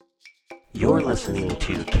You're listening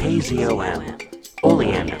to KZOM,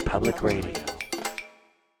 Oleander Public Radio.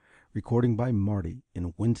 Recording by Marty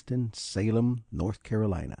in Winston-Salem, North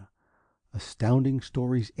Carolina. Astounding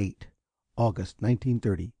Stories 8, August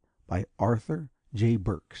 1930, by Arthur J.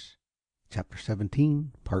 Burks. Chapter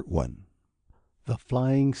 17, Part 1. The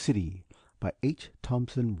Flying City, by H.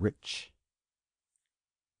 Thompson Rich.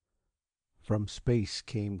 From space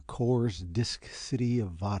came Cor's disk city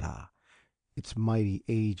of Vada, its mighty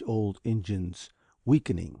age-old engines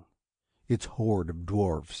weakening, its horde of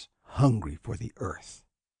dwarfs hungry for the earth.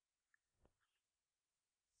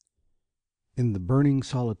 In the burning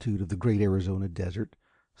solitude of the great Arizona desert,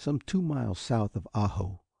 some 2 miles south of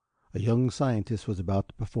Ajo, a young scientist was about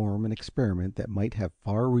to perform an experiment that might have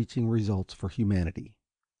far-reaching results for humanity.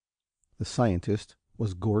 The scientist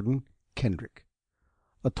was Gordon Kendrick,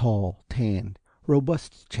 a tall, tanned,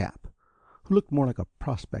 robust chap who looked more like a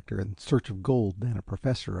prospector in search of gold than a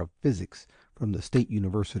professor of physics from the State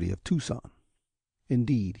University of Tucson.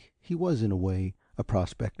 Indeed, he was in a way a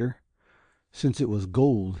prospector, since it was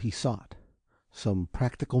gold he sought, some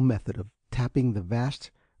practical method of tapping the vast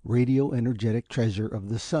radio-energetic treasure of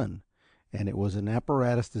the sun, and it was an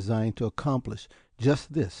apparatus designed to accomplish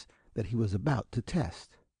just this that he was about to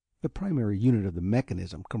test. The primary unit of the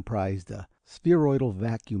mechanism comprised a spheroidal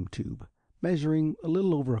vacuum tube measuring a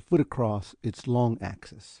little over a foot across its long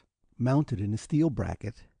axis, mounted in a steel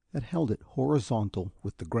bracket that held it horizontal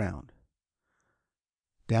with the ground.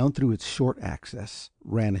 Down through its short axis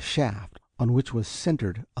ran a shaft on which was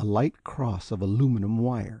centered a light cross of aluminum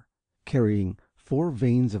wire, carrying 4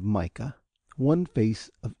 vanes of mica, one face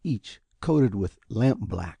of each coated with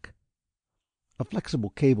lampblack. A flexible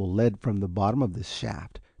cable led from the bottom of this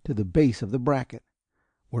shaft to the base of the bracket,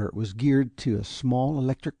 where it was geared to a small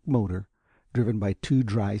electric motor driven by 2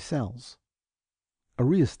 dry cells. A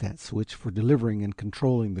rheostat switch for delivering and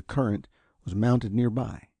controlling the current was mounted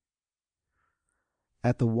nearby.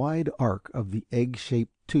 At the wide arc of the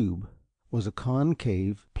egg-shaped tube was a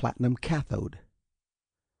concave platinum cathode.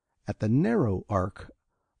 At the narrow arc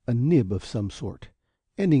a nib of some sort,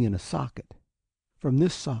 ending in a socket. From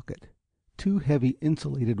this socket 2 heavy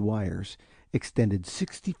insulated wires extended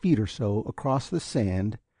 60 feet or so across the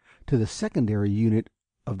sand to the secondary unit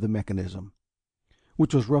of the mechanism,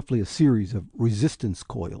 which was roughly a series of resistance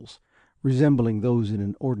coils resembling those in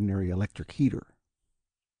an ordinary electric heater.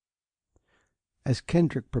 As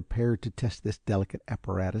Kendrick prepared to test this delicate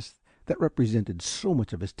apparatus that represented so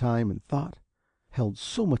much of his time and thought, held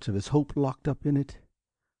so much of his hope locked up in it,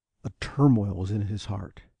 a turmoil was in his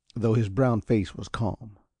heart, though his brown face was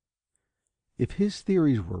calm. If his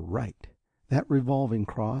theories were right, that revolving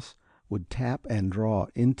cross would tap and draw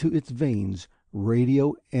into its vanes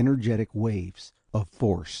radio-energetic waves of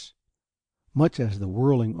force, much as the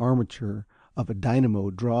whirling armature of a dynamo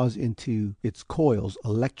draws into its coils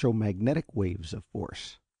electromagnetic waves of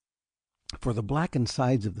force. For the blackened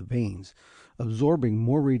sides of the vanes, absorbing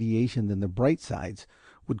more radiation than the bright sides,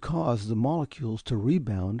 would cause the molecules to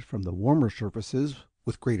rebound from the warmer surfaces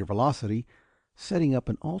with greater velocity, setting up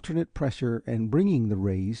an alternate pressure and bringing the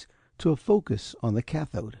rays to a focus on the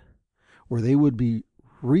cathode, where they would be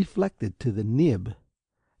reflected to the nib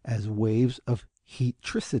as waves of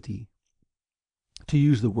heatricity, to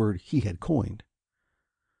use the word he had coined.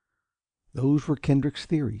 Those were Kendrick's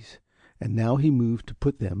theories, and now he moved to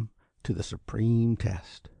put them to the supreme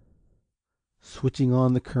test. Switching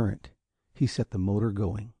on the current, he set the motor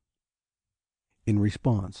going. In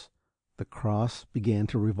response, the cross began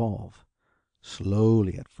to revolve,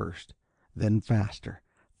 slowly at first, then faster,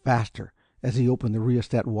 faster, as he opened the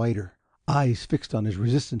rheostat wider. Eyes fixed on his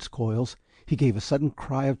resistance coils, he gave a sudden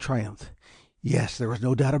cry of triumph. Yes, there was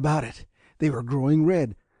no doubt about it. They were growing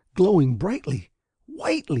red, glowing brightly,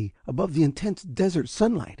 whitely above the intense desert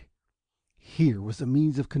sunlight. Here was a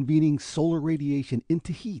means of converting solar radiation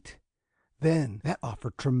into heat. Then that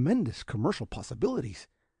offered tremendous commercial possibilities.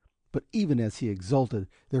 But even as he exulted,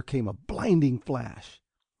 there came a blinding flash,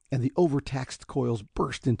 and the overtaxed coils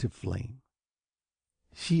burst into flame.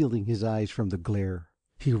 Shielding his eyes from the glare,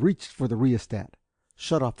 he reached for the rheostat,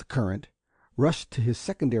 shut off the current, rushed to his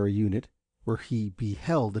secondary unit, where he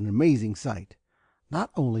beheld an amazing sight. Not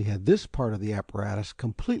only had this part of the apparatus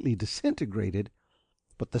completely disintegrated,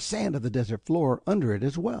 but the sand of the desert floor under it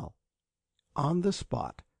as well. On the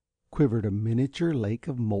spot quivered a miniature lake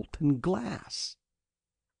of molten glass.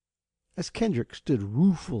 As Kendrick stood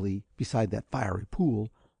ruefully beside that fiery pool,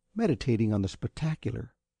 meditating on the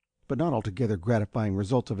spectacular but not altogether gratifying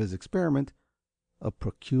results of his experiment, a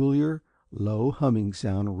peculiar, low humming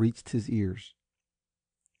sound reached his ears.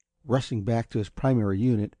 Rushing back to his primary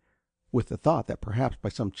unit, With the thought that perhaps by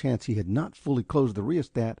some chance he had not fully closed the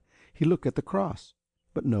rheostat, he looked at the cross.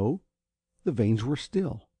 But no, the vanes were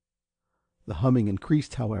still. The humming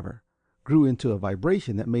increased, however, grew into a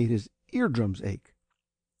vibration that made his eardrums ache.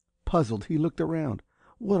 Puzzled, he looked around.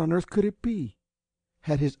 What on earth could it be?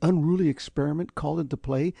 Had his unruly experiment called into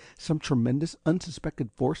play some tremendous,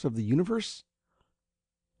 unsuspected force of the universe?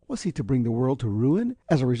 Was he to bring the world to ruin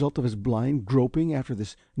as a result of his blind groping after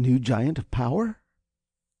this new giant of power?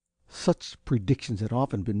 Such predictions had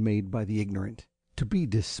often been made by the ignorant, to be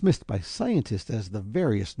dismissed by scientists as the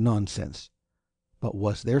veriest nonsense. But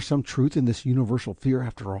was there some truth in this universal fear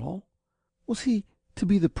after all? Was he to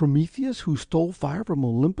be the Prometheus who stole fire from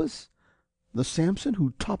Olympus? The Samson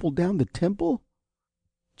who toppled down the temple?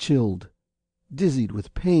 Chilled, dizzied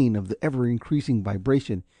with pain of the ever-increasing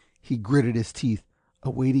vibration, he gritted his teeth,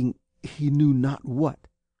 awaiting he knew not what.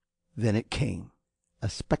 Then it came, a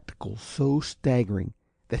spectacle so staggering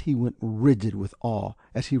that he went rigid with awe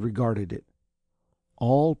as he regarded it.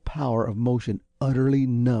 All power of motion utterly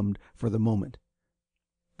numbed for the moment.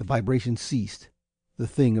 The vibration ceased. The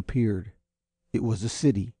thing appeared. It was a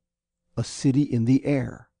city in the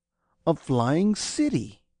air, a flying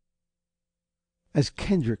city. As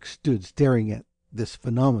Kendrick stood staring at this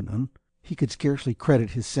phenomenon, he could scarcely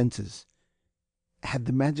credit his senses. Had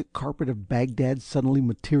the magic carpet of Bagdad suddenly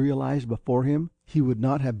materialized before him, he would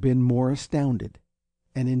not have been more astounded.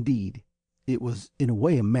 And indeed, it was in a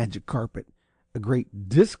way a magic carpet, a great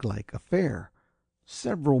disc-like affair,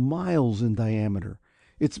 several miles in diameter,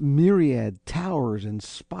 its myriad towers and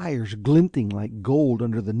spires glinting like gold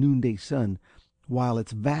under the noonday sun, while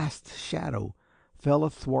its vast shadow fell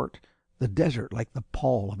athwart the desert like the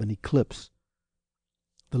pall of an eclipse.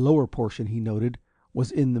 The lower portion, he noted,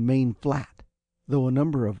 was in the main flat, though a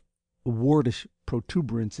number of wartish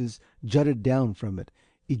protuberances jutted down from it,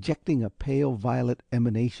 ejecting a pale violet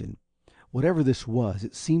emanation. Whatever this was,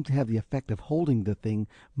 it seemed to have the effect of holding the thing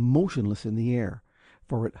motionless in the air,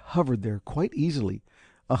 for it hovered there quite easily,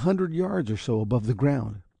 100 yards or so above the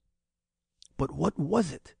ground. But what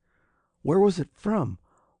was it? Where was it from?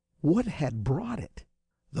 What had brought it?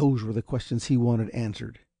 Those were the questions he wanted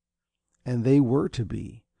answered, and they were to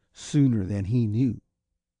be, sooner than he knew.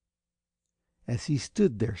 As he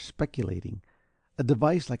stood there speculating, a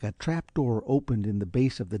device like a trap-door opened in the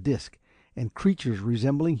base of the disc, and creatures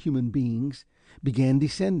resembling human beings began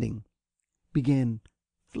descending, began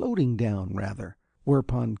floating down, rather,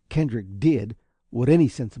 whereupon Kendrick did what any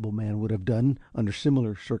sensible man would have done under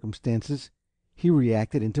similar circumstances. He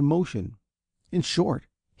reacted into motion. In short,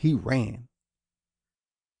 he ran.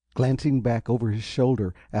 Glancing back over his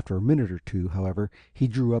shoulder after a minute or two, however, he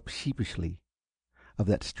drew up sheepishly. Of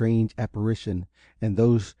that strange apparition and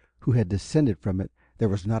those who had descended from it there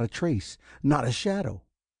was not a trace, not a shadow.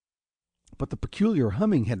 But the peculiar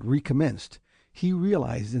humming had recommenced, he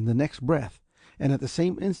realized in the next breath, and at the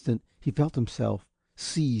same instant he felt himself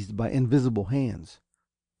seized by invisible hands.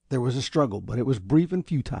 There was a struggle, but it was brief and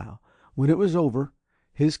futile. When it was over,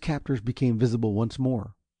 his captors became visible once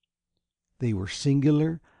more. They were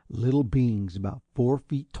singular little beings about 4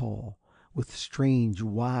 feet tall, with strange,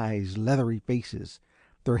 wise, leathery faces,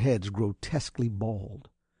 their heads grotesquely bald.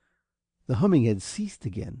 The humming had ceased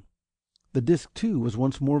again. The disc, too, was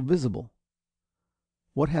once more visible.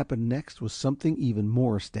 What happened next was something even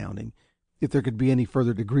more astounding, if there could be any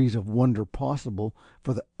further degrees of wonder possible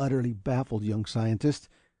for the utterly baffled young scientist.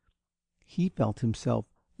 He felt himself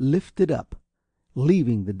lifted up,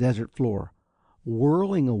 leaving the desert floor,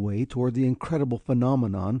 whirling away toward the incredible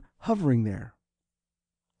phenomenon hovering there.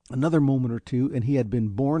 Another moment or two and he had been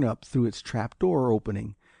borne up through its trap-door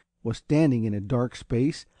opening, was standing in a dark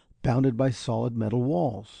space bounded by solid metal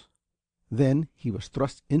walls. Then he was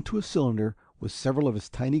thrust into a cylinder with several of his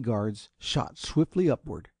tiny guards shot swiftly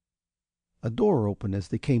upward. A door opened as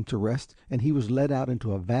they came to rest, and he was led out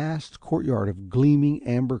into a vast courtyard of gleaming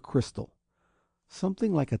amber crystal.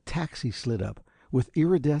 Something like a taxi slid up, with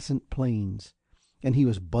iridescent planes, and he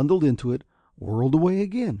was bundled into it, whirled away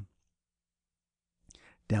again.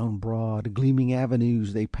 Down broad, gleaming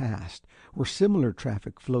avenues they passed, where similar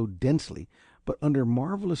traffic flowed densely, but under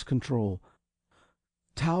marvelous control.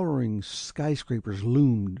 Towering skyscrapers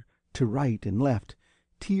loomed to right and left.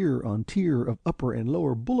 Tier on tier of upper and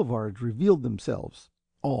lower boulevards revealed themselves,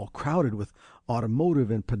 all crowded with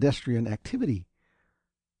automotive and pedestrian activity.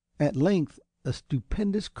 At length a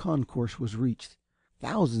stupendous concourse was reached.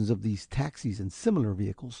 Thousands of these taxis and similar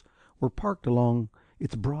vehicles were parked along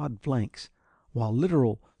its broad flanks, while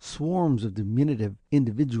literal swarms of diminutive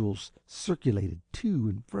individuals circulated to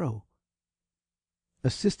and fro.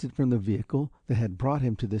 Assisted from the vehicle that had brought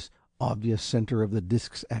him to this obvious center of the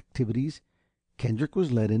disc's activities, Kendrick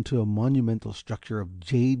was led into a monumental structure of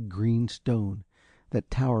jade green stone that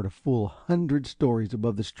towered a full 100 stories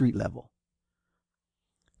above the street level.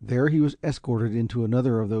 There he was escorted into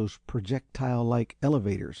another of those projectile-like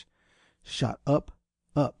elevators, shot up,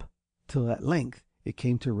 up, till at length it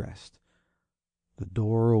came to rest. The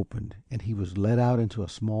door opened, and he was led out into a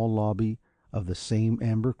small lobby of the same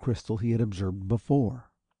amber crystal he had observed before.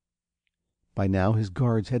 By now his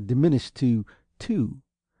guards had diminished to 2,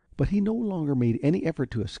 but he no longer made any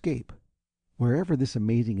effort to escape. Wherever this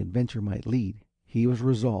amazing adventure might lead, he was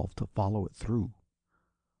resolved to follow it through.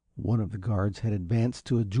 One of the guards had advanced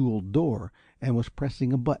to a jeweled door and was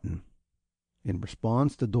pressing a button. In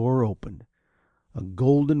response, the door opened. A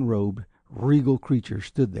golden-robed, regal creature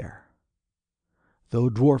stood there. Though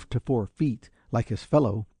dwarfed to 4 feet, like his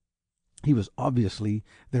fellow, he was obviously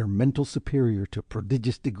their mental superior to a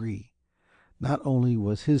prodigious degree. Not only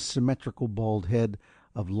was his symmetrical bald head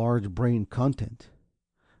of large brain content,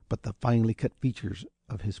 but the finely cut features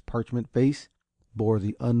of his parchment face bore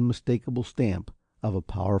the unmistakable stamp of a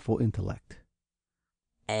powerful intellect.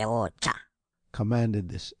 "Eocha," commanded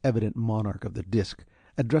this evident monarch of the disc,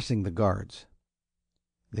 addressing the guards.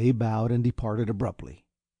 They bowed and departed abruptly.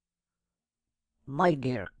 "My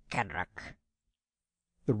dear Kendrick,"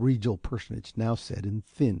 the regal personage now said in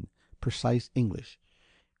thin, precise English,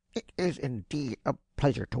 "it is indeed a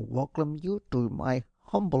pleasure to welcome you to my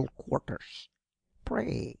humble quarters.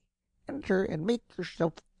 Pray enter and make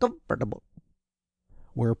yourself comfortable."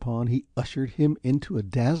 Whereupon he ushered him into a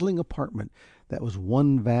dazzling apartment that was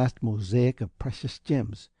one vast mosaic of precious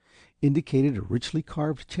gems, indicated a richly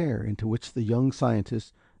carved chair into which the young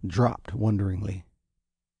scientist dropped wonderingly.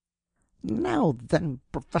 "Now then,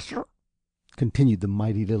 Professor," continued the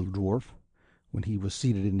mighty little dwarf, when he was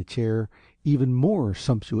seated in a chair even more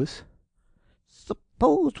sumptuous,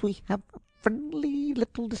 "suppose we have a friendly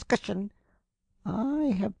little discussion.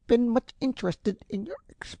 I have been much interested in your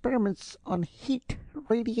experiments on heat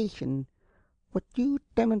radiation. What you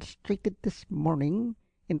demonstrated this morning,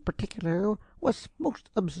 in particular, was most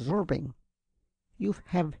absorbing. You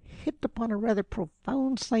have hit upon a rather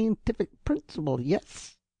profound scientific principle,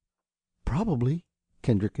 yes?" "Probably,"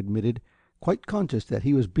 Kendrick admitted, quite conscious that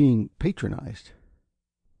he was being patronized.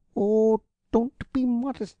 "Oh, don't be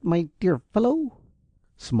modest, my dear fellow,"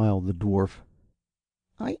 smiled the dwarf.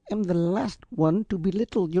 "I am the last one to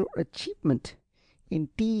belittle your achievement.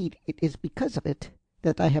 Indeed, it is because of it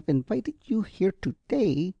that I have invited you here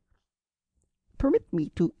today. Permit me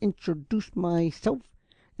to introduce myself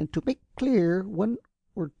and to make clear one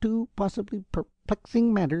or two possibly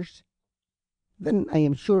perplexing matters. Then I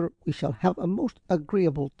am sure we shall have a most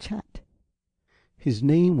agreeable chat." His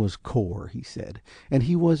name was Kor, he said, and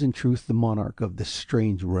he was in truth the monarch of this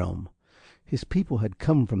strange realm. His people had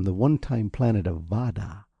come from the one-time planet of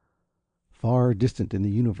Vada, far distant in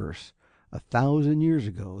the universe. 1,000 years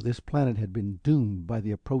ago this planet had been doomed by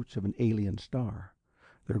the approach of an alien star.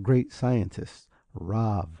 Their great scientist,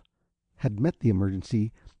 Rav, had met the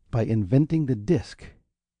emergency by inventing the disc,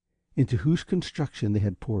 into whose construction they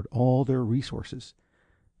had poured all their resources.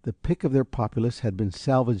 The pick of their populace had been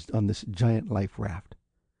salvaged on this giant life raft.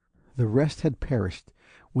 The rest had perished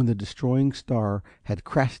when the destroying star had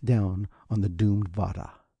crashed down on the doomed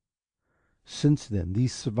Vada. Since then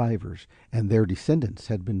these survivors and their descendants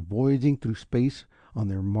had been voyaging through space on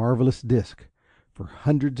their marvelous disc. For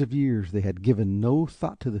hundreds of years they had given no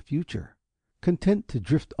thought to the future, content to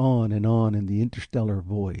drift on in the interstellar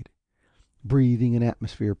void, breathing an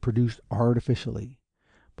atmosphere produced artificially.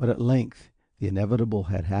 But at length the inevitable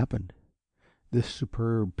had happened. This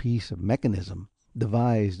superb piece of mechanism,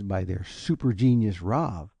 devised by their super genius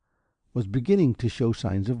Rav, was beginning to show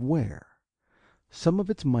signs of wear. Some of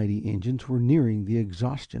its mighty engines were nearing the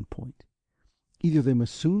exhaustion point. Either they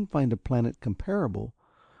must soon find a planet comparable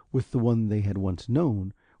with the one they had once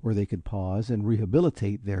known, where they could pause and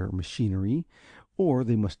rehabilitate their machinery, or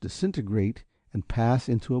they must disintegrate and pass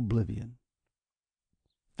into oblivion.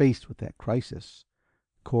 Faced with that crisis,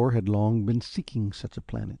 Kor had long been seeking such a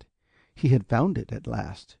planet. He had found it at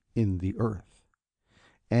last in the earth,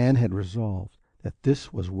 and had resolved that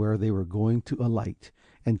this was where they were going to alight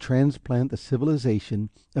and transplant the civilization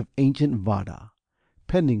of ancient Vada,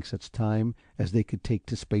 pending such time as they could take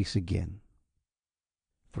to space again.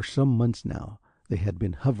 For some months now they had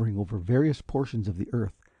been hovering over various portions of the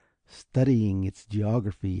earth, studying its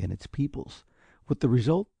geography and its peoples, with the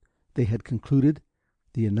result they had concluded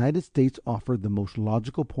the United States offered the most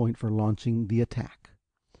logical point for launching the attack.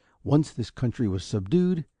 Once this country was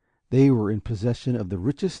subdued, they were in possession of the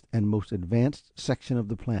richest and most advanced section of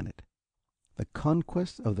the planet. The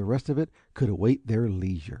conquest of the rest of it could await their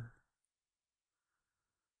leisure.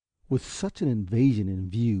 With such an invasion in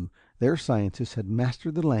view, their scientists had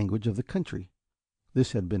mastered the language of the country.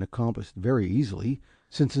 This had been accomplished very easily,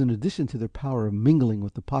 since in addition to their power of mingling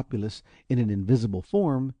with the populace in an invisible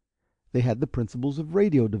form, they had the principles of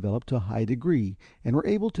radio developed to a high degree and were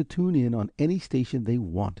able to tune in on any station they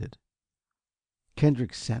wanted.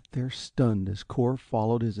 Kendrick sat there stunned as Cor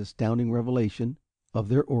followed his astounding revelation of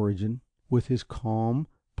their origin with his calm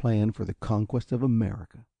plan for the conquest of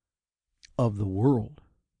America, of the world.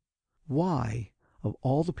 Why, of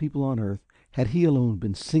all the people on Earth, had he alone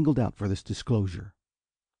been singled out for this disclosure?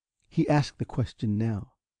 He asked the question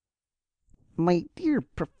now. My dear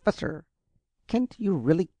Professor, can't you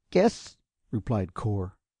really guess? Replied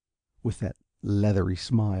Cor, with that leathery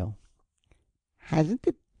smile. Hasn't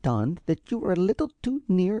it dawned that you are a little too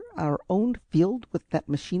near our own field with that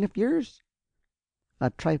machine of yours? A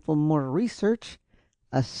trifle more research,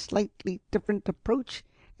 a slightly different approach,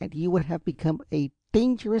 and you would have become a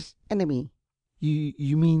dangerous enemy.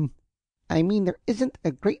 You mean? I mean there isn't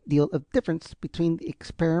a great deal of difference between the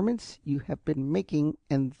experiments you have been making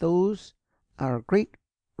and those our great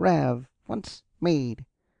Rav once made.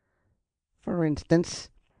 For instance,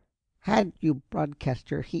 had you broadcast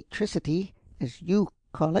your heatricity, as you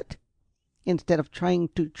call it, instead of trying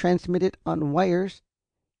to transmit it on wires,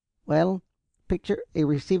 well, picture a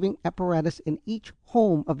receiving apparatus in each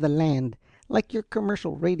home of the land, like your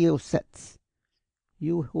commercial radio sets.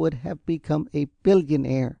 You would have become a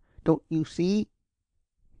billionaire, don't you see?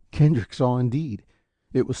 Kendrick saw indeed.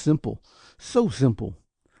 It was simple, so simple.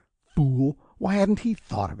 Fool, why hadn't he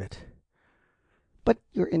thought of it? But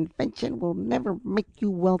your invention will never make you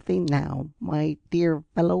wealthy now, my dear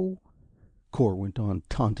fellow, Cor went on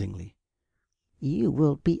tauntingly. You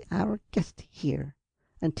will be our guest here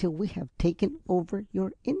until we have taken over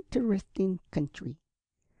your interesting country.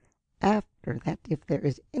 After that, if there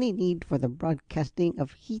is any need for the broadcasting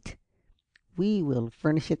of heat, we will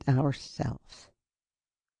furnish it ourselves.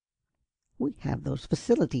 We have those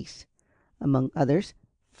facilities, among others,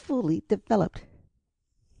 fully developed.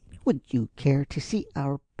 Would you care to see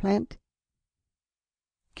our plant?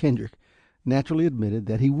 Kendrick naturally admitted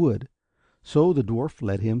that he would, so the dwarf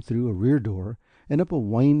led him through a rear door and up a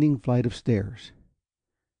winding flight of stairs.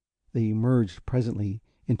 They emerged presently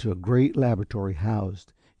into a great laboratory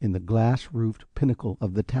housed in the glass-roofed pinnacle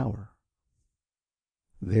of the tower.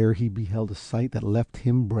 There he beheld a sight that left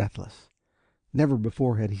him breathless. Never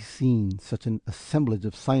before had he seen such an assemblage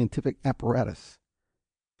of scientific apparatus.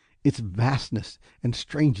 Its vastness and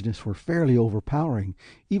strangeness were fairly overpowering,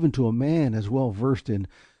 even to a man as well versed in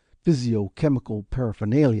physicochemical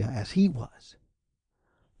paraphernalia as he was.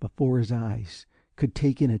 Before his eyes could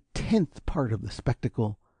take in a tenth part of the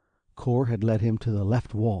spectacle, Cor had led him to the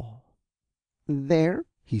left wall. There,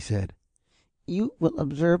 he said, you will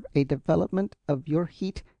observe a development of your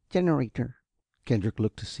heat generator. Kendrick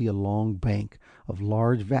looked to see a long bank of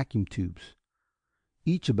large vacuum tubes,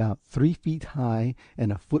 each about 3 feet high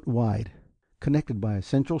and a foot wide, connected by a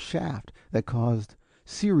central shaft that caused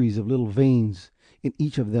series of little vanes in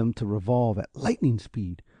each of them to revolve at lightning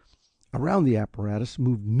speed. Around the apparatus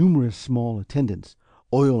moved numerous small attendants,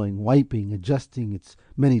 oiling, wiping, adjusting its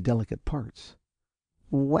many delicate parts.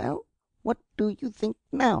 Well, what do you think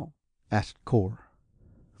now? Asked Cor.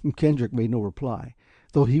 Kendrick made no reply,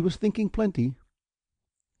 though he was thinking plenty.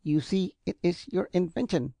 You see, it is your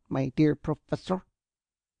invention, my dear Professor,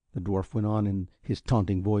 the dwarf went on in his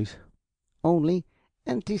taunting voice, only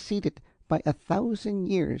anteceded by 1,000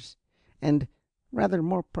 years, and rather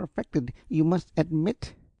more perfected, you must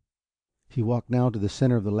admit. He walked now to the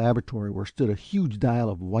center of the laboratory, where stood a huge dial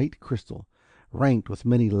of white crystal, ranked with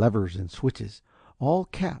many levers and switches, all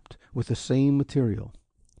capped with the same material.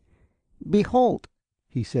 Behold,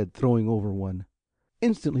 he said, throwing over one.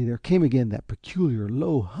 Instantly there came again that peculiar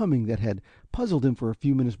low humming that had puzzled him for a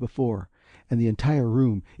few minutes before, and the entire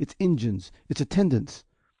room, its engines, its attendants,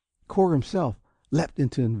 Cor himself, leapt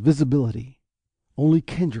into invisibility. Only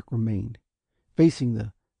Kendrick remained, facing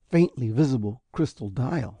the faintly visible crystal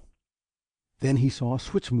dial. Then he saw a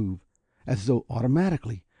switch move, as though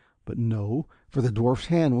automatically, but no, for the dwarf's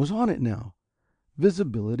hand was on it now.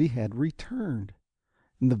 Visibility had returned,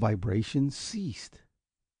 and the vibration ceased.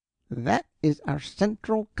 That is our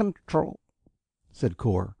central control, said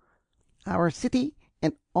Cor. Our city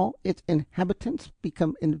and all its inhabitants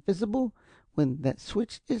become invisible when that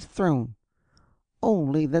switch is thrown.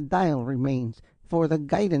 Only the dial remains for the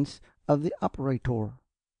guidance of the operator,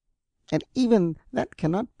 and even that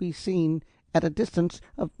cannot be seen at a distance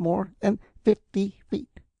of more than 50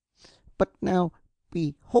 feet. But now,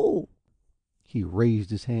 behold! He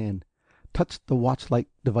raised his hand, touched the watch-like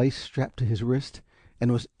device strapped to his wrist,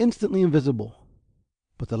 and was instantly invisible.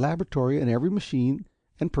 but the laboratory and every machine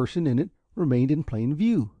and person in it remained in plain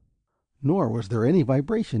view. Nor was there any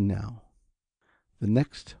vibration now. The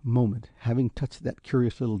next moment, having touched that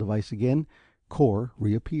curious little device again, Cor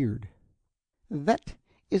reappeared. "That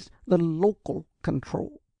is the local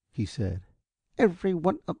control," he said. "Every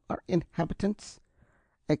one of our inhabitants,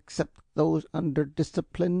 except those under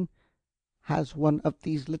discipline, has one of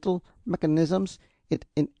these little mechanisms. It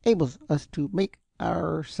enables us to make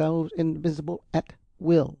ourselves invisible at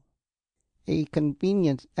will. A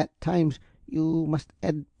convenience at times, you must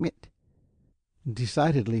admit."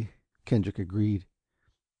 "Decidedly," Kendrick agreed.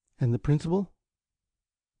 "And the principle?"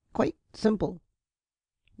 "Quite simple.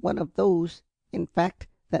 One of those, in fact,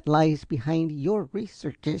 that lies behind your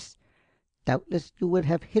researches. Doubtless you would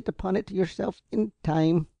have hit upon it yourself in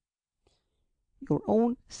time. Your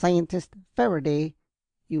own scientist, Faraday,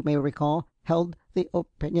 you may recall, held the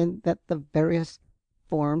opinion that the various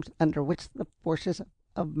forms under which the forces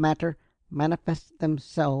of matter manifest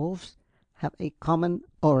themselves have a common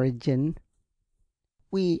origin.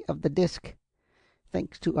 We of the disc,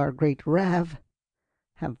 thanks to our great Rav,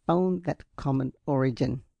 have found that common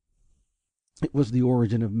origin." "It was the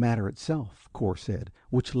origin of matter itself," Cor said,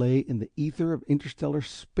 "which lay in the ether of interstellar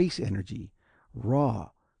space energy,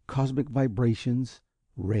 raw, cosmic vibrations,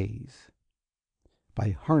 rays.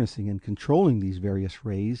 By harnessing and controlling these various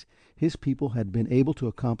rays, his people had been able to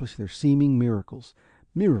accomplish their seeming miracles,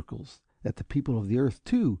 miracles that the people of the earth,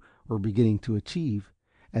 too, were beginning to achieve,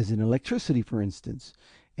 as in electricity, for instance,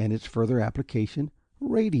 and its further application,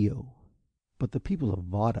 radio. But the people of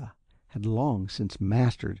Vada had long since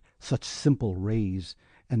mastered such simple rays,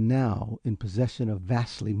 and now, in possession of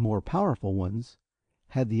vastly more powerful ones,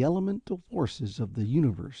 had the elemental forces of the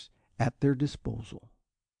universe at their disposal.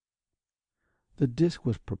 The disc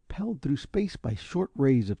was propelled through space by short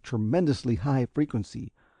rays of tremendously high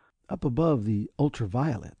frequency, up above the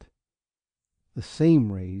ultraviolet. The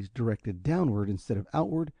same rays, directed downward instead of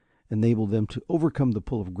outward, enabled them to overcome the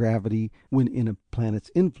pull of gravity when in a planet's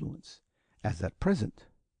influence, as at present.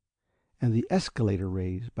 And the escalator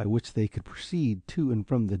rays by which they could proceed to and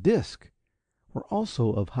from the disc were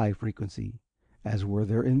also of high frequency, as were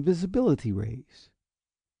their invisibility rays.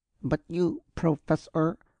 "But you,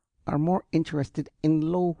 Professor, are more interested in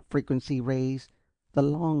low-frequency rays, the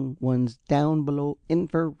long ones down below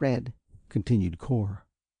infrared," continued Cor.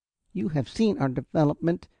 "You have seen our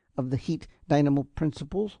development of the heat dynamo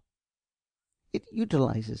principles. It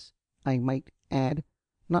utilizes, I might add,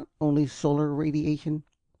 not only solar radiation,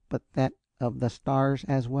 but that of the stars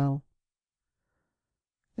as well.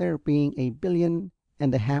 There being 1.5 billion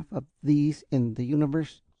of these in the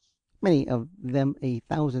universe, many of them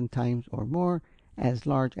 1,000 times or more as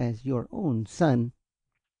large as your own sun,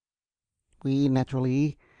 we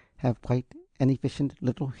naturally have quite an efficient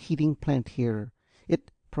little heating plant here.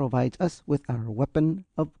 It provides us with our weapon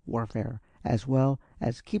of warfare, as well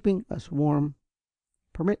as keeping us warm.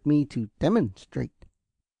 Permit me to demonstrate."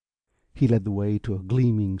 He led the way to a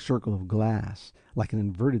gleaming circle of glass, like an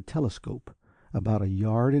inverted telescope, about 1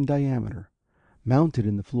 yard in diameter, mounted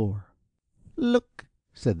in the floor. "Look,"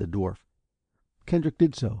 said the dwarf. Kendrick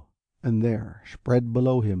did so, and there, spread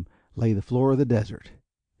below him, lay the floor of the desert.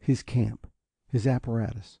 His camp, his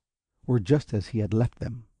apparatus, were just as he had left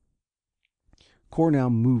them. Cor now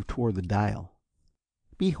moved toward the dial.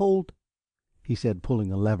 "Behold," he said,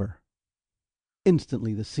 pulling a lever.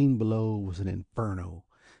 Instantly the scene below was an inferno.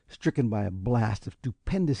 Stricken by a blast of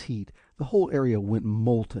stupendous heat, the whole area went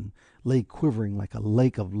molten, lay quivering like a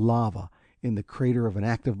lake of lava in the crater of an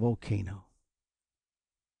active volcano.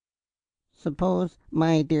 "Suppose,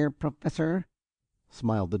 my dear Professor,"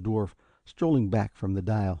 smiled the dwarf, strolling back from the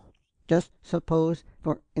dial. "Just suppose,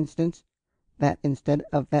 for instance, that instead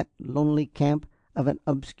of that lonely camp of an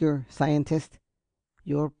obscure scientist,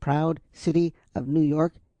 your proud city of New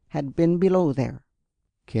York had been below there."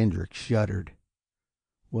 Kendrick shuddered.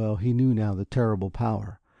 Well, he knew now the terrible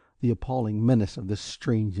power, the appalling menace of this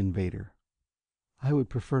strange invader. "I would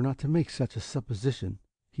prefer not to make such a supposition,"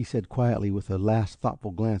 he said quietly, with a last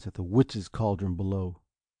thoughtful glance at the witch's cauldron below.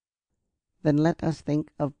 "Then let us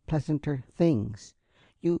think of pleasanter things.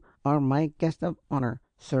 You are my guest of honor,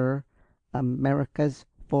 sir, America's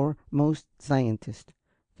foremost scientist,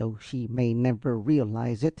 though she may never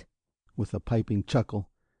realize it," with a piping chuckle.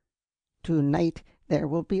 "To-night there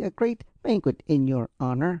will be a great banquet in your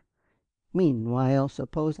honor. Meanwhile,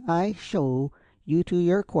 suppose I show you to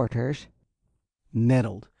your quarters."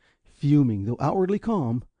 Nettled, fuming, though outwardly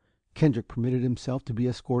calm, Kendrick permitted himself to be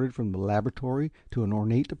escorted from the laboratory to an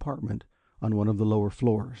ornate apartment on one of the lower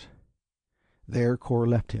floors. There Cor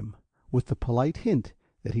left him, with the polite hint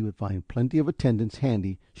that he would find plenty of attendants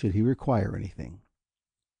handy should he require anything.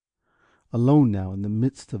 Alone now in the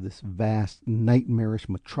midst of this vast, nightmarish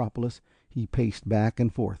metropolis, he paced back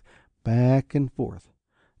and forth,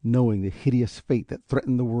 knowing the hideous fate that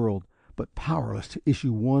threatened the world, but powerless to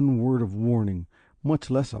issue one word of warning, much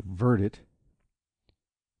less avert it.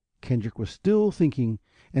 Kendrick was still thinking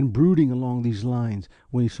and brooding along these lines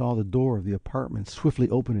when he saw the door of the apartment swiftly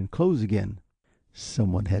open and close again.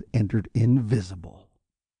 Someone had entered invisible.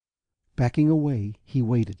 Backing away, he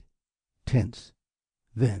waited, tense.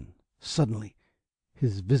 Then, suddenly,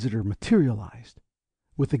 his visitor materialized.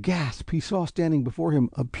 With a gasp, he saw standing before him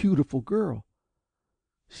a beautiful girl.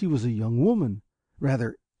 She was a young woman,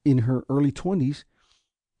 rather in her early 20s,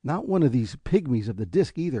 not one of these pygmies of the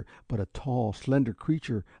disc either, but a tall, slender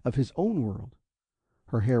creature of his own world.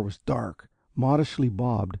 Her hair was dark, modishly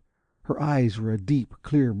bobbed. Her eyes were a deep,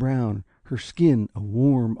 clear brown, her skin a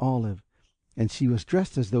warm olive, and she was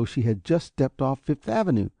dressed as though she had just stepped off Fifth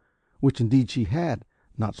Avenue, which indeed she had,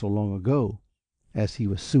 not so long ago, as he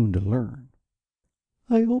was soon to learn.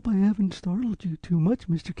 "I hope I haven't startled you too much,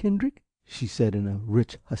 Mr. Kendrick," she said in a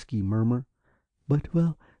rich, husky murmur. "But,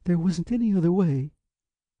 well, there wasn't any other way."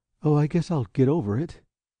 "Oh, I guess I'll get over it,"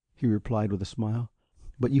 he replied with a smile.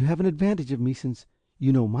 "But you have an advantage of me since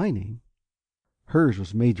you know my name." Hers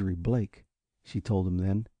was Marjorie Blake, she told him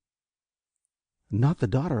then. "Not the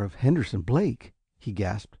daughter of Henderson Blake?" he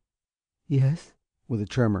gasped. "Yes," with a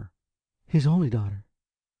tremor. "his only daughter."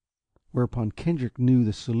 Whereupon Kendrick knew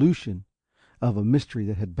the solution of a mystery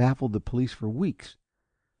that had baffled the police for weeks.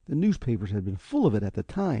 The newspapers had been full of it at the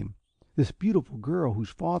time. This beautiful girl, whose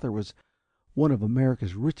father was one of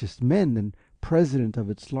America's richest men and president of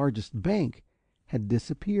its largest bank, had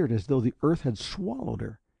disappeared as though the earth had swallowed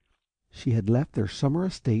her. She had left their summer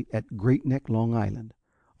estate at Great Neck, Long Island,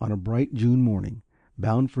 on a bright June morning,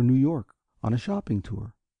 bound for New York on a shopping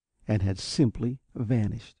tour, and had simply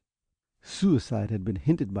vanished. Suicide had been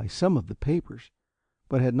hinted by some of the papers,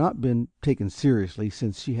 but had not been taken seriously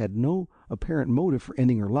since she had no apparent motive for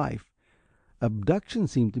ending her life. Abduction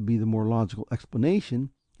seemed to be the more logical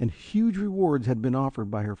explanation, and huge rewards had been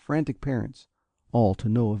offered by her frantic parents, all to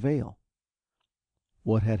no avail.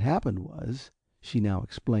 What had happened was, she now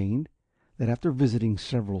explained, that after visiting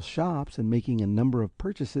several shops and making a number of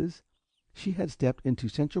purchases, she had stepped into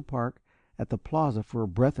Central Park at the Plaza for a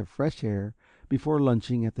breath of fresh air before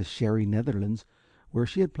lunching at the Sherry Netherlands, where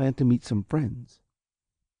she had planned to meet some friends.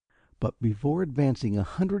 But before advancing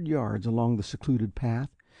 100 yards along the secluded path,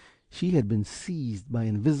 she had been seized by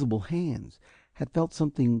invisible hands, had felt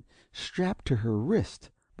something strapped to her wrist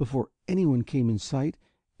before anyone came in sight,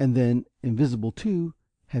 and then, invisible too,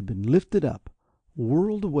 had been lifted up,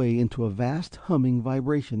 whirled away into a vast humming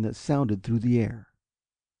vibration that sounded through the air.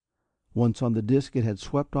 Once on the disc, it had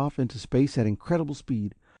swept off into space at incredible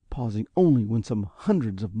speed, pausing only when some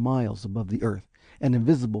hundreds of miles above the earth, and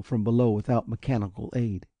invisible from below without mechanical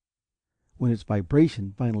aid. When its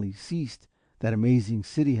vibration finally ceased, that amazing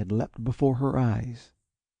city had leapt before her eyes.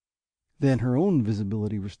 Then, her own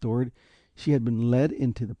visibility restored, she had been led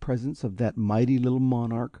into the presence of that mighty little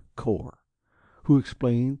monarch, Cor, who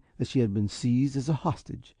explained that she had been seized as a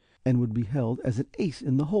hostage and would be held as an ace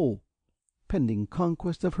in the hole, pending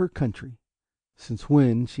conquest of her country, since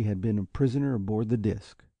when she had been a prisoner aboard the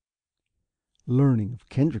disc. Learning of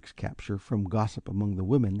Kendrick's capture from gossip among the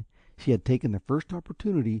women, she had taken the first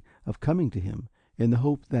opportunity of coming to him, in the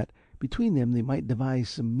hope that between them they might devise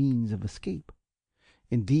some means of escape.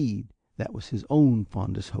 Indeed, that was his own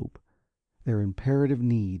fondest hope, their imperative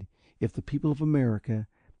need, if the people of America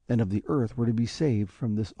and of the earth were to be saved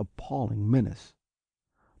from this appalling menace.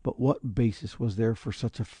 But what basis was there for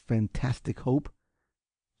such a fantastic hope?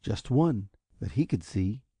 Just one, that he could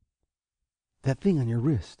see. "That thing on your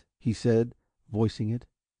wrist," he said, voicing it.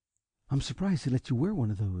 "I'm surprised they let you wear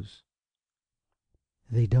one of those."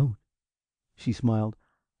 "They don't." She smiled.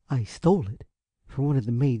 "I stole it from one of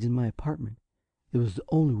the maids in my apartment. It was the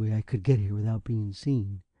only way I could get here without being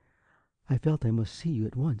seen. I felt I must see you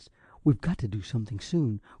at once. We've got to do something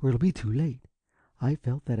soon, or it'll be too late. I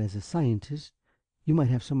felt that as a scientist you might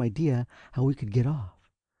have some idea how we could get off."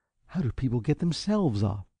 "How do people get themselves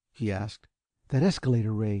off?" he asked. "That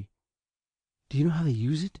escalator ray, do you know how they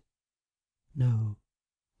use it?" "No,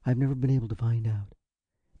 I've never been able to find out.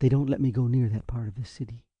 They don't let me go near that part of the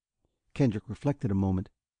city." Kendrick reflected a moment.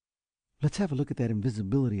 "Let's have a look at that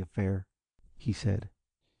invisibility affair," he said.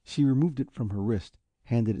 She removed it from her wrist,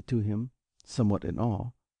 handed it to him, somewhat in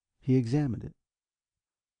awe. He examined it.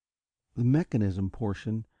 The mechanism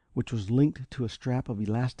portion, which was linked to a strap of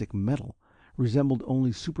elastic metal, resembled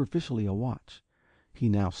only superficially a watch, he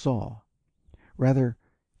now saw. Rather,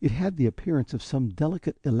 it had the appearance of some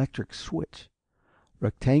delicate electric switch.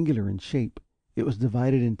 Rectangular in shape, It was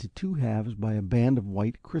divided into two halves by a band of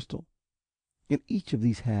white crystal. In each of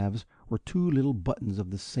these halves were two little buttons of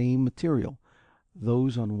the same material,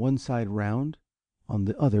 those on one side round, on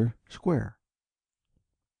the other square.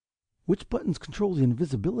 "Which buttons control the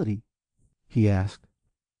invisibility?" he asked.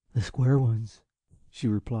 "The square ones," she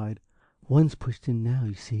replied. "One's pushed in now,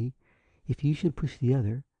 you see. If you should push the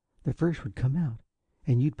other, the first would come out,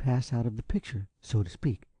 and you'd pass out of the picture, so to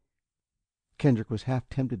speak." Kendrick was half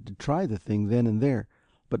tempted to try the thing then and there,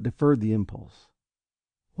 but deferred the impulse.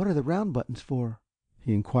 "What are the round buttons for?"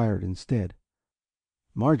 he inquired instead.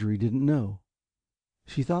 Marjorie didn't know.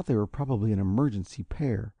 She thought they were probably an emergency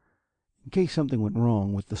pair, in case something went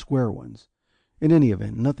wrong with the square ones. In any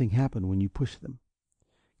event, nothing happened when you pushed them.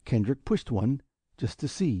 Kendrick pushed one, just to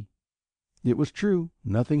see. It was true,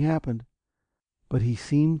 nothing happened, but he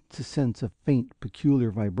seemed to sense a faint,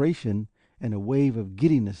 peculiar vibration, and a wave of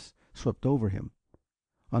giddiness swept over him.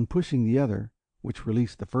 On pushing the other, which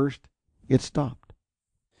released the first, it stopped.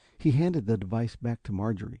 He handed the device back to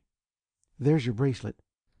Marjorie. "There's your bracelet.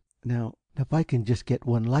 Now, if I can just get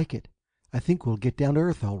one like it, I think we'll get down to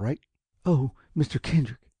Earth all right." "Oh, Mr.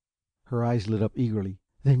 Kendrick!" Her eyes lit up eagerly.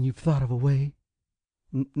 "Then you've thought of a way?"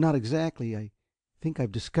 "Not exactly. I think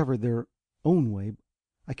I've discovered their own way.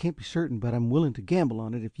 I can't be certain, but I'm willing to gamble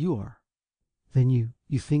on it if you are." "Then you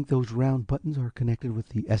think those round buttons are connected with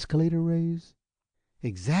the escalator rays?"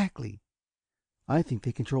 "Exactly. I think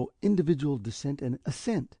they control individual descent and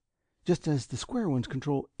ascent, just as the square ones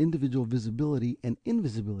control individual visibility and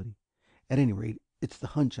invisibility. At any rate, it's the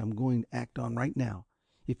hunch I'm going to act on right now,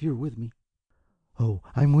 if you're with me." "Oh,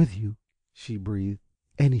 I'm with you," she breathed.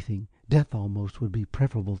 "Anything, death almost, would be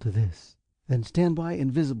preferable to this." "Then stand by,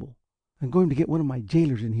 invisible. I'm going to get one of my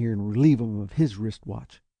jailers in here and relieve him of his wrist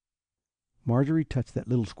watch." Marjorie touched that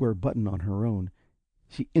little square button on her own.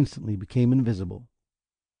 She instantly became invisible.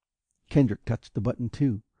 Kendrick touched the button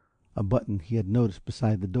too, a button he had noticed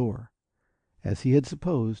beside the door. As he had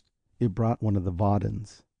supposed, it brought one of the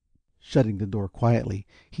Vaudins. Shutting the door quietly,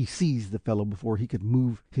 he seized the fellow before he could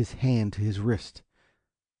move his hand to his wrist.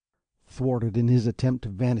 Thwarted in his attempt to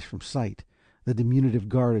vanish from sight, the diminutive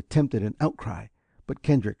guard attempted an outcry, but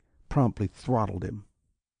Kendrick promptly throttled him.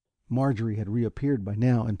 Marjorie had reappeared by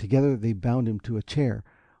now, and together they bound him to a chair,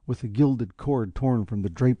 with the gilded cord torn from the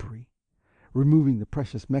drapery. Removing the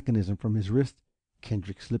precious mechanism from his wrist,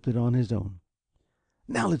 Kendrick slipped it on his own.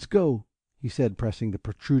 "Now let's go," he said, pressing the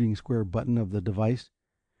protruding square button of the device.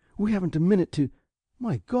 "We haven't a minute to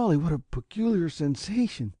My golly, what a peculiar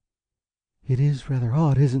sensation!" "It is rather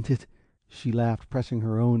odd, isn't it?" she laughed, pressing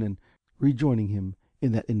her own and rejoining him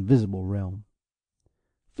in that invisible realm.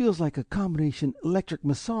 "Feels like a combination electric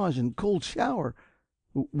massage and cold shower.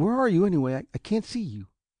 Where are you, anyway? I can't see you."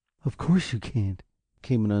 "Of course you can't,"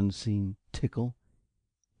 came an unseen tickle.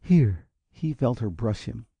 "Here." He felt her brush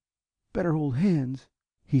him. "Better hold hands,"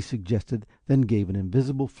 he suggested, then gave an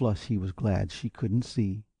invisible flush he was glad she couldn't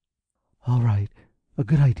see. "All right. A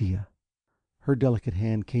good idea." Her delicate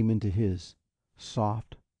hand came into his,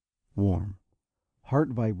 soft, warm, heart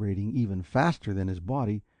vibrating even faster than his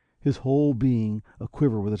body, his whole being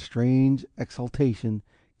aquiver with a strange exaltation.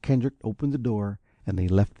 Kendrick opened the door and they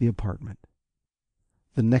left the apartment.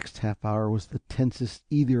 The next half hour was the tensest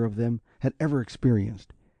either of them had ever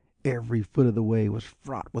experienced. Every foot of the way was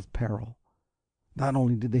fraught with peril. Not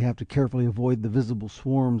only did they have to carefully avoid the visible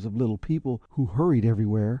swarms of little people who hurried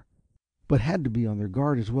everywhere, but had to be on their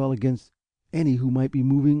guard as well against any who might be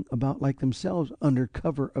moving about like themselves under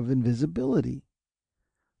cover of invisibility.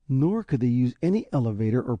 Nor could they use any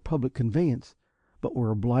elevator or public conveyance, but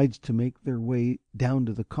were obliged to make their way down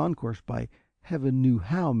to the concourse by heaven knew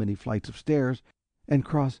how many flights of stairs, and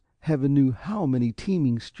cross heaven knew how many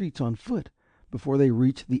teeming streets on foot, before they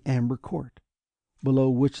reached the amber court, below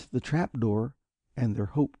which the trap door and their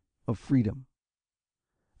hope of freedom.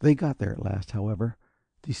 They got there at last, however,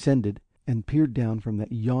 descended, and peered down from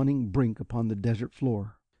that yawning brink upon the desert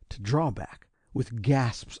floor, to draw back with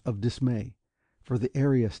gasps of dismay, for the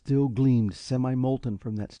area still gleamed semi-molten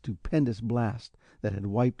from that stupendous blast that had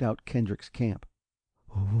wiped out Kendrick's camp.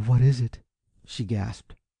 "What is it?" she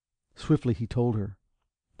gasped. Swiftly he told her.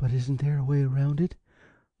 "But isn't there a way around it?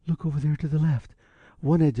 Look over there to the left.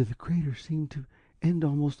 One edge of the crater seemed to end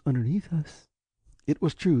almost underneath us." It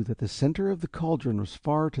was true that the center of the cauldron was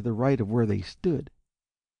far to the right of where they stood,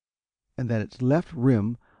 and that its left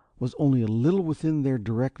rim was only a little within their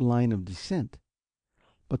direct line of descent,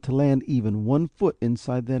 but to land even 1 foot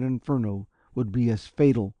inside that inferno would be as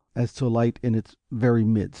fatal as to light in its very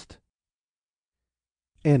midst.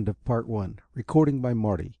 End of Part 1. Recording by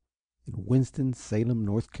Marty in Winston-Salem,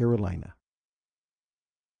 North Carolina.